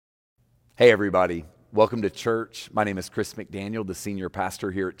Hey everybody, welcome to church. My name is Chris McDaniel, the senior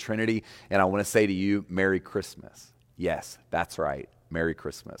pastor here at Trinity, and I want to say to you, Merry Christmas. Yes, that's right, Merry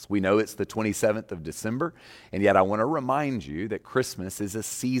Christmas. We know it's the 27th of December, and yet I want to remind you that Christmas is a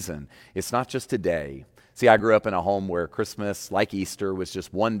season. It's not just a day. See, I grew up in a home where Christmas, like Easter, was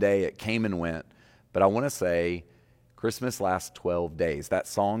just one day. It came and went, but I want to say Christmas lasts 12 days. That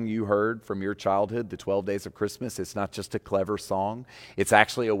song you heard from your childhood, the 12 Days of Christmas, it's not just a clever song. It's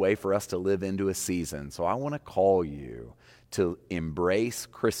actually a way for us to live into a season. So I want to call you to embrace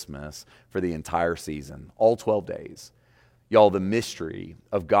Christmas for the entire season, all 12 days. Y'all, the mystery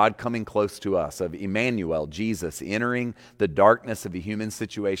of God coming close to us, of Emmanuel, Jesus, entering the darkness of a human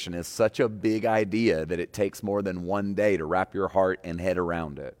situation is such a big idea that it takes more than one day to wrap your heart and head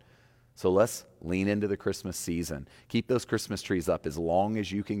around it. So let's lean into the Christmas season. Keep those Christmas trees up as long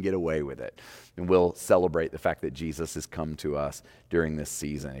as you can get away with it. And we'll celebrate the fact that Jesus has come to us during this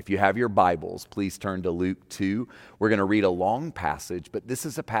season. If you have your Bibles, please turn to Luke 2. We're going to read a long passage, but this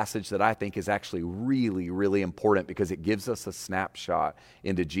is a passage that I think is actually really, really important because it gives us a snapshot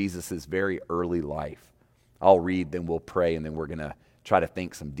into Jesus' very early life. I'll read, then we'll pray, and then we're going to try to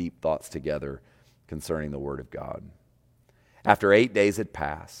think some deep thoughts together concerning the Word of God. After 8 days had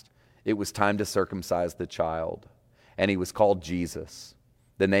passed, it was time to circumcise the child, and he was called Jesus,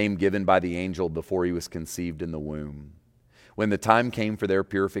 the name given by the angel before he was conceived in the womb. When the time came for their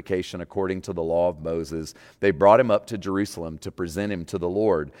purification according to the law of Moses, they brought him up to Jerusalem to present him to the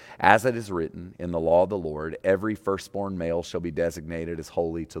Lord. As it is written in the law of the Lord, every firstborn male shall be designated as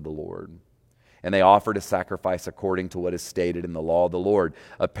holy to the Lord. And they offered a sacrifice according to what is stated in the law of the Lord,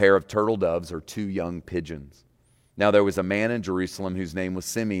 a pair of turtle doves or 2 young pigeons. Now there was a man in Jerusalem whose name was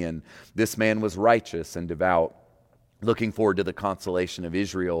Simeon. This man was righteous and devout, looking forward to the consolation of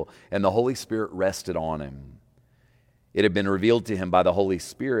Israel, and the Holy Spirit rested on him. It had been revealed to him by the Holy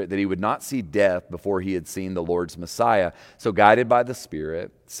Spirit that he would not see death before he had seen the Lord's Messiah. So guided by the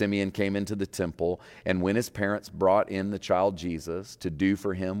Spirit, Simeon came into the temple, and when his parents brought in the child Jesus to do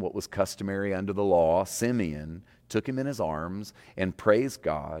for him what was customary under the law, Simeon took him in his arms and praised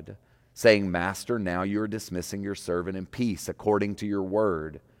God, saying, Master, now you are dismissing your servant in peace according to your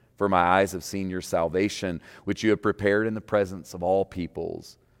word. For my eyes have seen your salvation, which you have prepared in the presence of all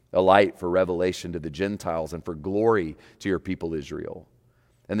peoples, a light for revelation to the Gentiles and for glory to your people Israel.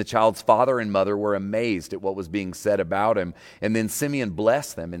 And the child's father and mother were amazed at what was being said about him. And then Simeon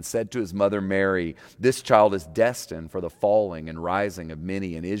blessed them and said to his mother Mary, This child is destined for the falling and rising of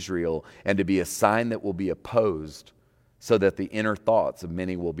many in Israel, and to be a sign that will be opposed, so that the inner thoughts of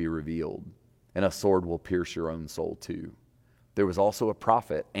many will be revealed, and a sword will pierce your own soul too. There was also a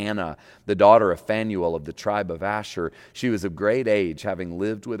prophet, Anna, the daughter of Phanuel of the tribe of Asher. She was of great age, having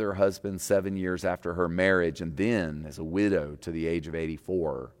lived with her husband 7 years after her marriage, and then as a widow to the age of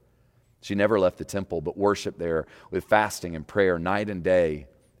 84. She never left the temple, but worshiped there with fasting and prayer night and day.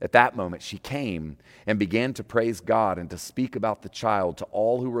 At that moment she came and began to praise God and to speak about the child to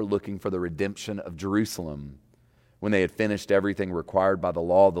all who were looking for the redemption of Jerusalem. When they had finished everything required by the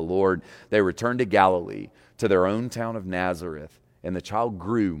law of the Lord, they returned to Galilee, to their own town of Nazareth. And the child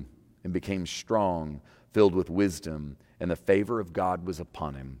grew and became strong, filled with wisdom, and the favor of God was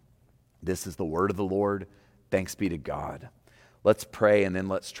upon him. This is the word of the Lord. Thanks be to God. Let's pray, and then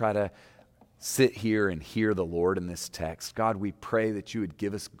let's try to sit here and hear the Lord in this text. God, we pray that you would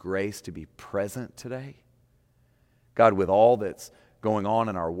give us grace to be present today. God, with all that's going on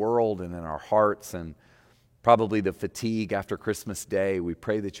in our world and in our hearts, and probably the fatigue after Christmas Day, we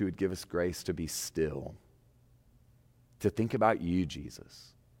pray that you would give us grace to be still, to think about you,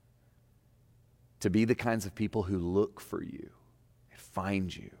 Jesus, to be the kinds of people who look for you and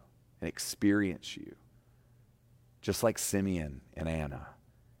find you and experience you, just like Simeon and Anna.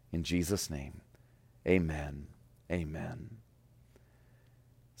 In Jesus' name, amen, amen.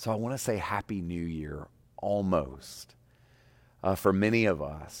 So I want to say Happy New Year, almost. For many of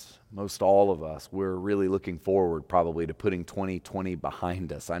us, most all of us, we're really looking forward probably to putting 2020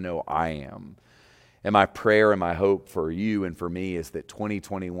 behind us. I know I am. And my prayer and my hope for you and for me is that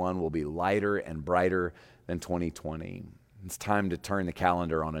 2021 will be lighter and brighter than 2020. It's time to turn the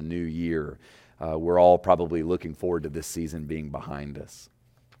calendar on a new year. We're all probably looking forward to this season being behind us.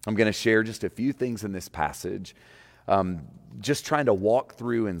 I'm going to share just a few things in this passage, just trying to walk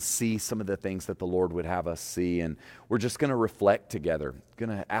through and see some of the things that the Lord would have us see. And we're just going to reflect together, going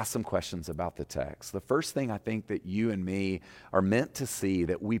to ask some questions about the text. The first thing I think that you and me are meant to see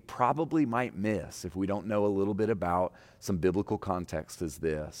that we probably might miss if we don't know a little bit about some biblical context is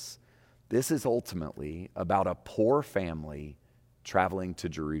this. This is ultimately about a poor family traveling to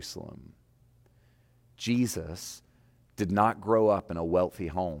Jerusalem. Jesus did not grow up in a wealthy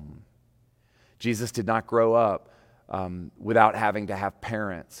home. Jesus did not grow up without having to have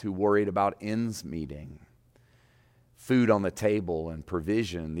parents who worried about ends meeting. Food on the table and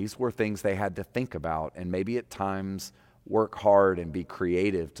provision, these were things they had to think about and maybe at times work hard and be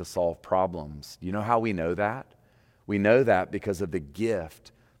creative to solve problems. Do you know how we know that? We know that because of the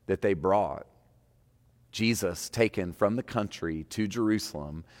gift that they brought. Jesus, taken from the country to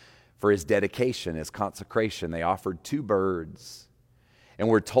Jerusalem for his dedication, his consecration, they offered 2 birds. And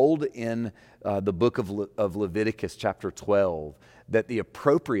we're told in the book of Leviticus chapter 12 that the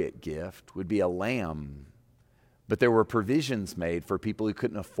appropriate gift would be a lamb. But there were provisions made for people who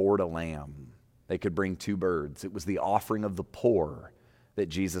couldn't afford a lamb. They could bring 2 birds. It was the offering of the poor that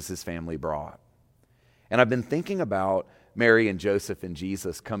Jesus' family brought. And I've been thinking about Mary and Joseph and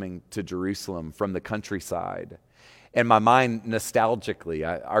Jesus coming to Jerusalem from the countryside. And my mind, nostalgically,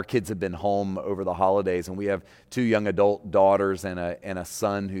 our kids have been home over the holidays, and we have 2 young adult daughters and a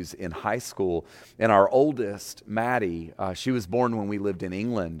son who's in high school. And our oldest, Maddie, she was born when we lived in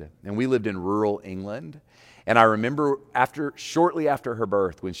England, and we lived in rural England. And I remember shortly after her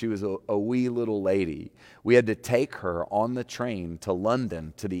birth, when she was a wee little lady, we had to take her on the train to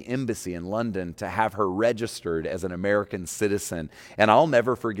London, to the embassy in London, to have her registered as an American citizen. And I'll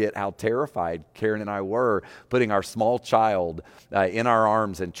never forget how terrified Karen and I were putting our small child in our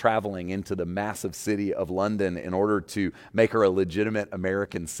arms and traveling into the massive city of London in order to make her a legitimate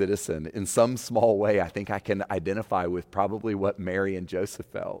American citizen. In some small way, I think I can identify with probably what Mary and Joseph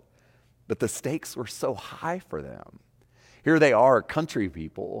felt. But the stakes were so high for them. Here they are, country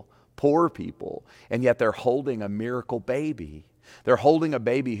people, poor people, and yet they're holding a miracle baby. They're holding a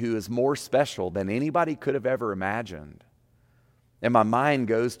baby who is more special than anybody could have ever imagined. And my mind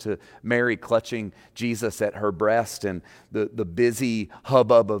goes to Mary clutching Jesus at her breast and the busy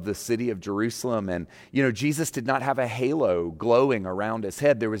hubbub of the city of Jerusalem. And, Jesus did not have a halo glowing around his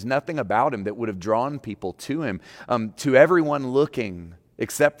head. There was nothing about him that would have drawn people to him. To everyone looking,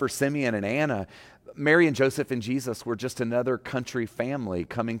 except for Simeon and Anna, Mary and Joseph and Jesus were just another country family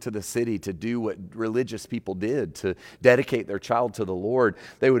coming to the city to do what religious people did, to dedicate their child to the Lord.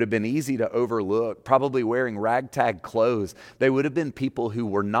 They would have been easy to overlook, probably wearing ragtag clothes. They would have been people who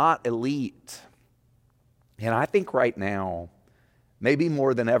were not elite. And I think right now, maybe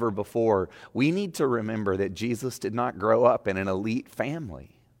more than ever before, we need to remember that Jesus did not grow up in an elite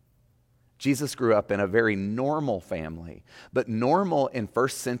family. Jesus grew up in a very normal family, but normal in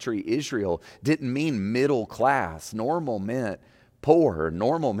first century Israel didn't mean middle class. Normal meant poor.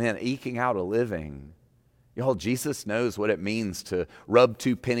 Normal meant eking out a living. Y'all, Jesus knows what it means to rub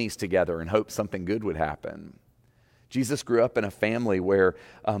 2 pennies together and hope something good would happen. Jesus grew up in a family where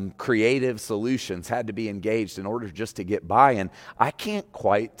creative solutions had to be engaged in order just to get by. And I can't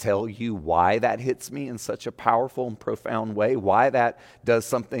quite tell you why that hits me in such a powerful and profound way, why that does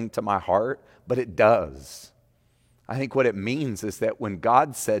something to my heart, but it does. I think what it means is that when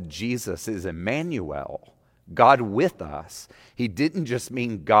God said Jesus is Emmanuel, God with us, he didn't just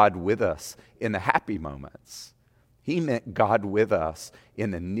mean God with us in the happy moments. He meant God with us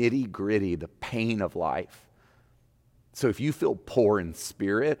in the nitty-gritty, the pain of life. So if you feel poor in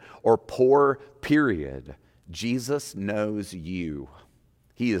spirit or poor, period, Jesus knows you.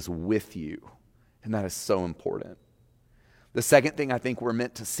 He is with you. And that is so important. The second thing I think we're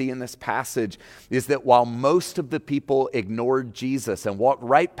meant to see in this passage is that while most of the people ignored Jesus and walked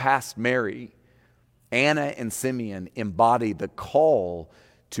right past Mary, Anna and Simeon embody the call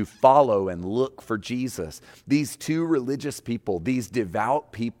to follow and look for Jesus. These 2 religious people, these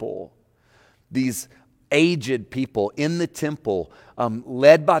devout people, these aged people in the temple,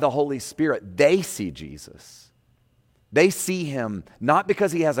 led by the Holy Spirit, they see Jesus. They see him not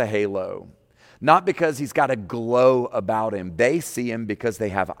because he has a halo, not because he's got a glow about him. They see him because they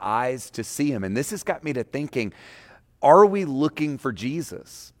have eyes to see him. And this has got me to thinking, are we looking for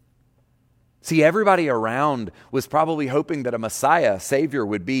Jesus? See, everybody around was probably hoping that a Messiah, a Savior,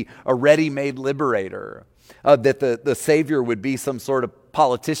 would be a ready-made liberator, that the Savior would be some sort of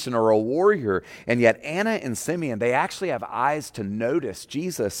politician or a warrior. And yet Anna and Simeon, they actually have eyes to notice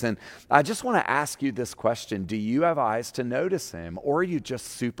Jesus. And I just want to ask you this question. Do you have eyes to notice him, or are you just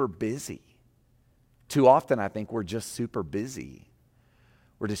super busy? Too often I think we're just super busy.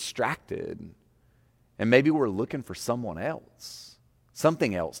 We're distracted. And maybe we're looking for someone else,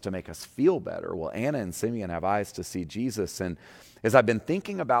 something else to make us feel better. Well, Anna and Simeon have eyes to see Jesus. And as I've been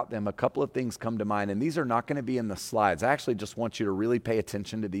thinking about them, a couple of things come to mind, and these are not going to be in the slides. I actually just want you to really pay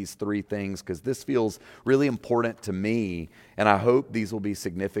attention to these 3 things because this feels really important to me, and I hope these will be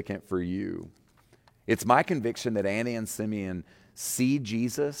significant for you. It's my conviction that Anna and Simeon see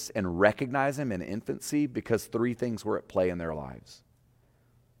Jesus and recognize him in infancy because 3 things were at play in their lives.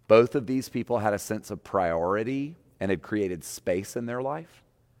 Both of these people had a sense of priority and had created space in their life.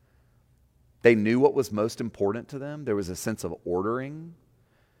 They knew what was most important to them. There was a sense of ordering.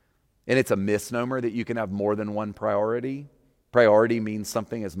 And it's a misnomer that you can have more than one priority. Priority means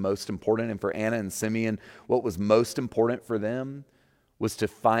something is most important. And for Anna and Simeon, what was most important for them was to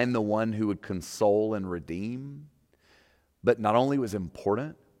find the one who would console and redeem. But not only was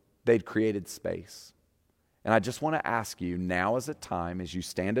important, they'd created space. And I just want to ask you, now is a time as you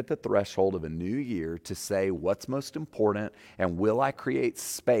stand at the threshold of a new year to say what's most important, and will I create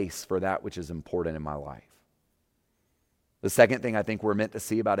space for that which is important in my life? The second thing I think we're meant to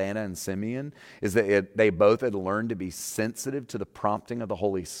see about Anna and Simeon is that they both had learned to be sensitive to the prompting of the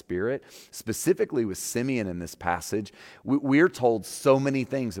Holy Spirit. Specifically with Simeon in this passage, we're told so many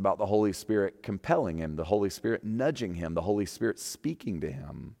things about the Holy Spirit compelling him, the Holy Spirit nudging him, the Holy Spirit speaking to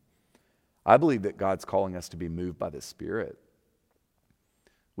him. I believe that God's calling us to be moved by the Spirit.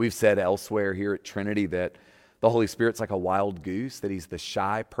 We've said elsewhere here at Trinity that the Holy Spirit's like a wild goose, that he's the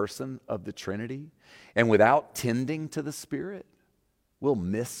shy person of the Trinity. And without tending to the Spirit, we'll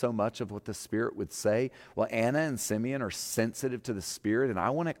miss so much of what the Spirit would say. Well, Anna and Simeon are sensitive to the Spirit, and I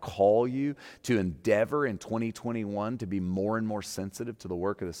want to call you to endeavor in 2021 to be more and more sensitive to the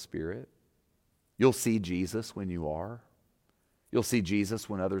work of the Spirit. You'll see Jesus when you are. You'll see Jesus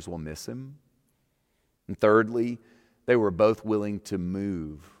when others will miss him. And thirdly, they were both willing to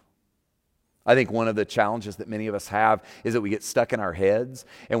move. I think one of the challenges that many of us have is that we get stuck in our heads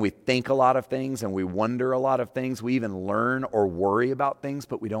and we think a lot of things and we wonder a lot of things. We even learn or worry about things,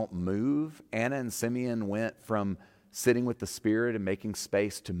 but we don't move. Anna and Simeon went from sitting with the Spirit and making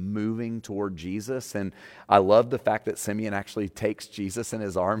space to moving toward Jesus. And I love the fact that Simeon actually takes Jesus in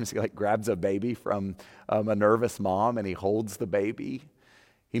his arms. He grabs a baby from a nervous mom and he holds the baby.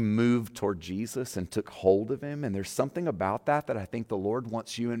 He moved toward Jesus and took hold of him. And there's something about that I think the Lord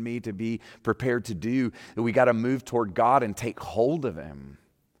wants you and me to be prepared to do. That we got to move toward God and take hold of him.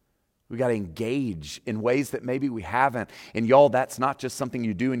 We got to engage in ways that maybe we haven't. And y'all, that's not just something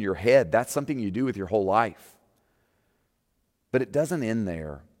you do in your head. That's something you do with your whole life. But it doesn't end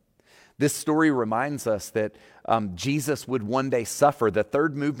there. This story reminds us that Jesus would one day suffer. The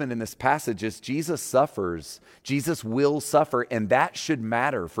third movement in this passage is Jesus suffers. Jesus will suffer, and that should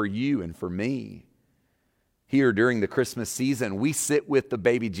matter for you and for me. Here during the Christmas season, we sit with the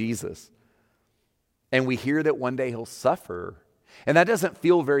baby Jesus, and we hear that one day he'll suffer. And that doesn't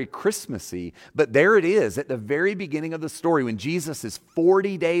feel very Christmassy, but there it is at the very beginning of the story when Jesus is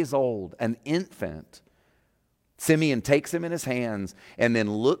 40 days old, an infant. Simeon takes him in his hands and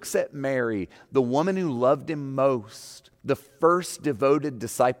then looks at Mary, the woman who loved him most, the first devoted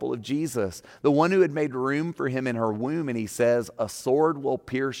disciple of Jesus, the one who had made room for him in her womb. And he says, "A sword will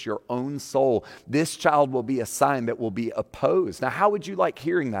pierce your own soul. This child will be a sign that will be opposed." Now, how would you like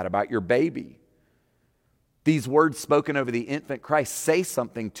hearing that about your baby? These words spoken over the infant Christ say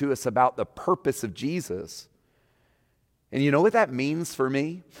something to us about the purpose of Jesus. And you know what that means for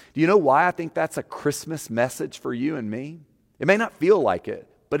me? Do you know why I think that's a Christmas message for you and me? It may not feel like it,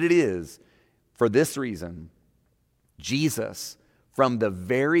 but it is. For this reason, Jesus, from the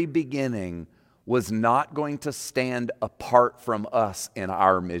very beginning, was not going to stand apart from us in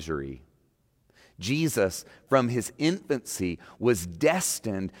our misery. Jesus, from his infancy, was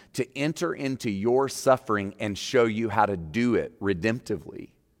destined to enter into your suffering and show you how to do it redemptively.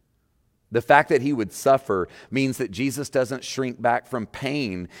 The fact that he would suffer means that Jesus doesn't shrink back from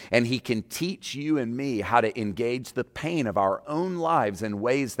pain, and he can teach you and me how to engage the pain of our own lives in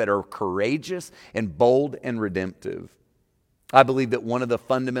ways that are courageous and bold and redemptive. I believe that one of the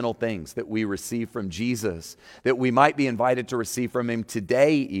fundamental things that we receive from Jesus, that we might be invited to receive from him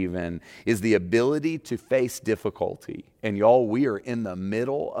today even, is the ability to face difficulty. And y'all, we are in the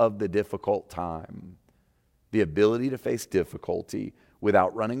middle of the difficult time. The ability to face difficulty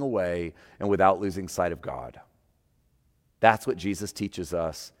without running away and without losing sight of God. That's what Jesus teaches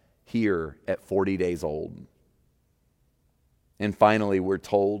us here at 40 days old. And finally, we're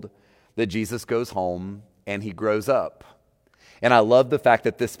told that Jesus goes home and he grows up. And I love the fact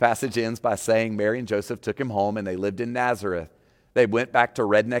that this passage ends by saying Mary and Joseph took him home and they lived in Nazareth. They went back to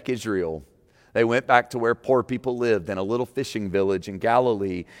redneck Israel. They went back to where poor people lived in a little fishing village in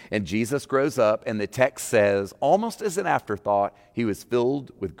Galilee. And Jesus grows up, and the text says, almost as an afterthought, he was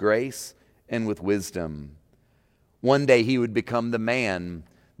filled with grace and with wisdom. One day he would become the man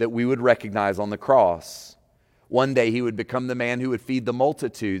that we would recognize on the cross. One day he would become the man who would feed the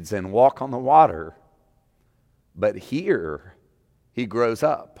multitudes and walk on the water. But here he grows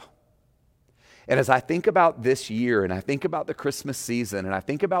up. And as I think about this year and I think about the Christmas season and I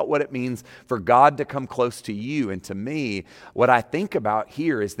think about what it means for God to come close to you and to me, what I think about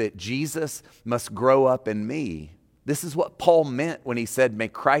here is that Jesus must grow up in me. This is what Paul meant when he said, may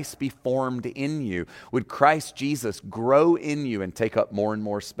Christ be formed in you. Would Christ Jesus grow in you and take up more and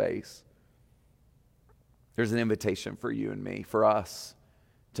more space? There's an invitation for you and me, for us,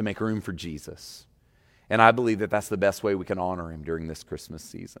 to make room for Jesus. And I believe that that's the best way we can honor him during this Christmas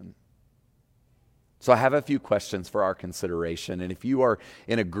season. So I have a few questions for our consideration. And if you are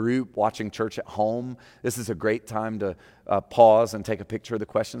in a group watching church at home, this is a great time to pause and take a picture of the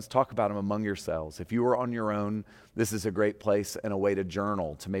questions. Talk about them among yourselves. If you are on your own, this is a great place and a way to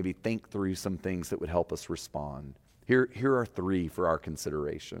journal, to maybe think through some things that would help us respond. Here are three for our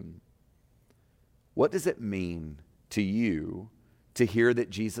consideration. What does it mean to you to hear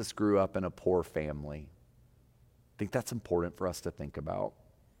that Jesus grew up in a poor family? I think that's important for us to think about.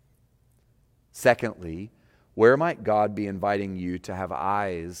 Secondly, where might God be inviting you to have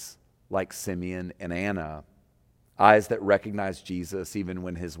eyes like Simeon and Anna? Eyes that recognize Jesus even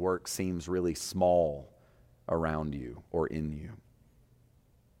when his work seems really small around you or in you.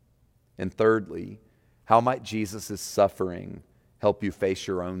 And thirdly, how might Jesus' suffering help you face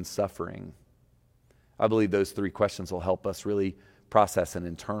your own suffering? I believe those three questions will help us really process and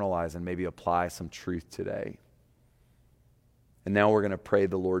internalize and maybe apply some truth today. And now we're going to pray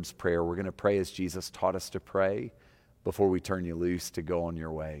the Lord's Prayer. We're going to pray as Jesus taught us to pray before we turn you loose to go on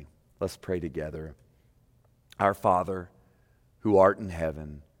your way. Let's pray together. Our Father, who art in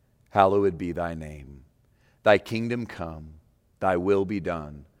heaven, hallowed be thy name. Thy kingdom come, thy will be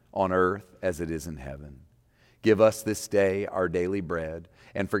done, on earth as it is in heaven. Give us this day our daily bread,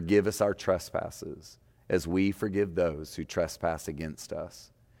 and forgive us our trespasses, as we forgive those who trespass against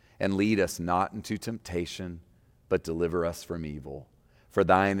us. And lead us not into temptation, but deliver us from evil. For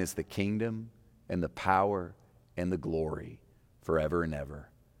thine is the kingdom and the power and the glory forever and ever.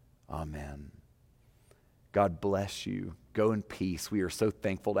 Amen. God bless you. Go in peace. We are so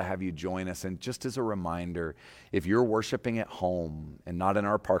thankful to have you join us. And just as a reminder, if you're worshiping at home and not in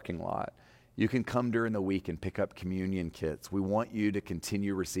our parking lot, you can come during the week and pick up communion kits. We want you to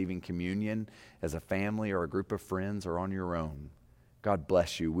continue receiving communion as a family or a group of friends or on your own. God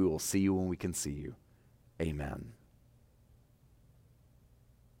bless you. We will see you when we can see you. Amen.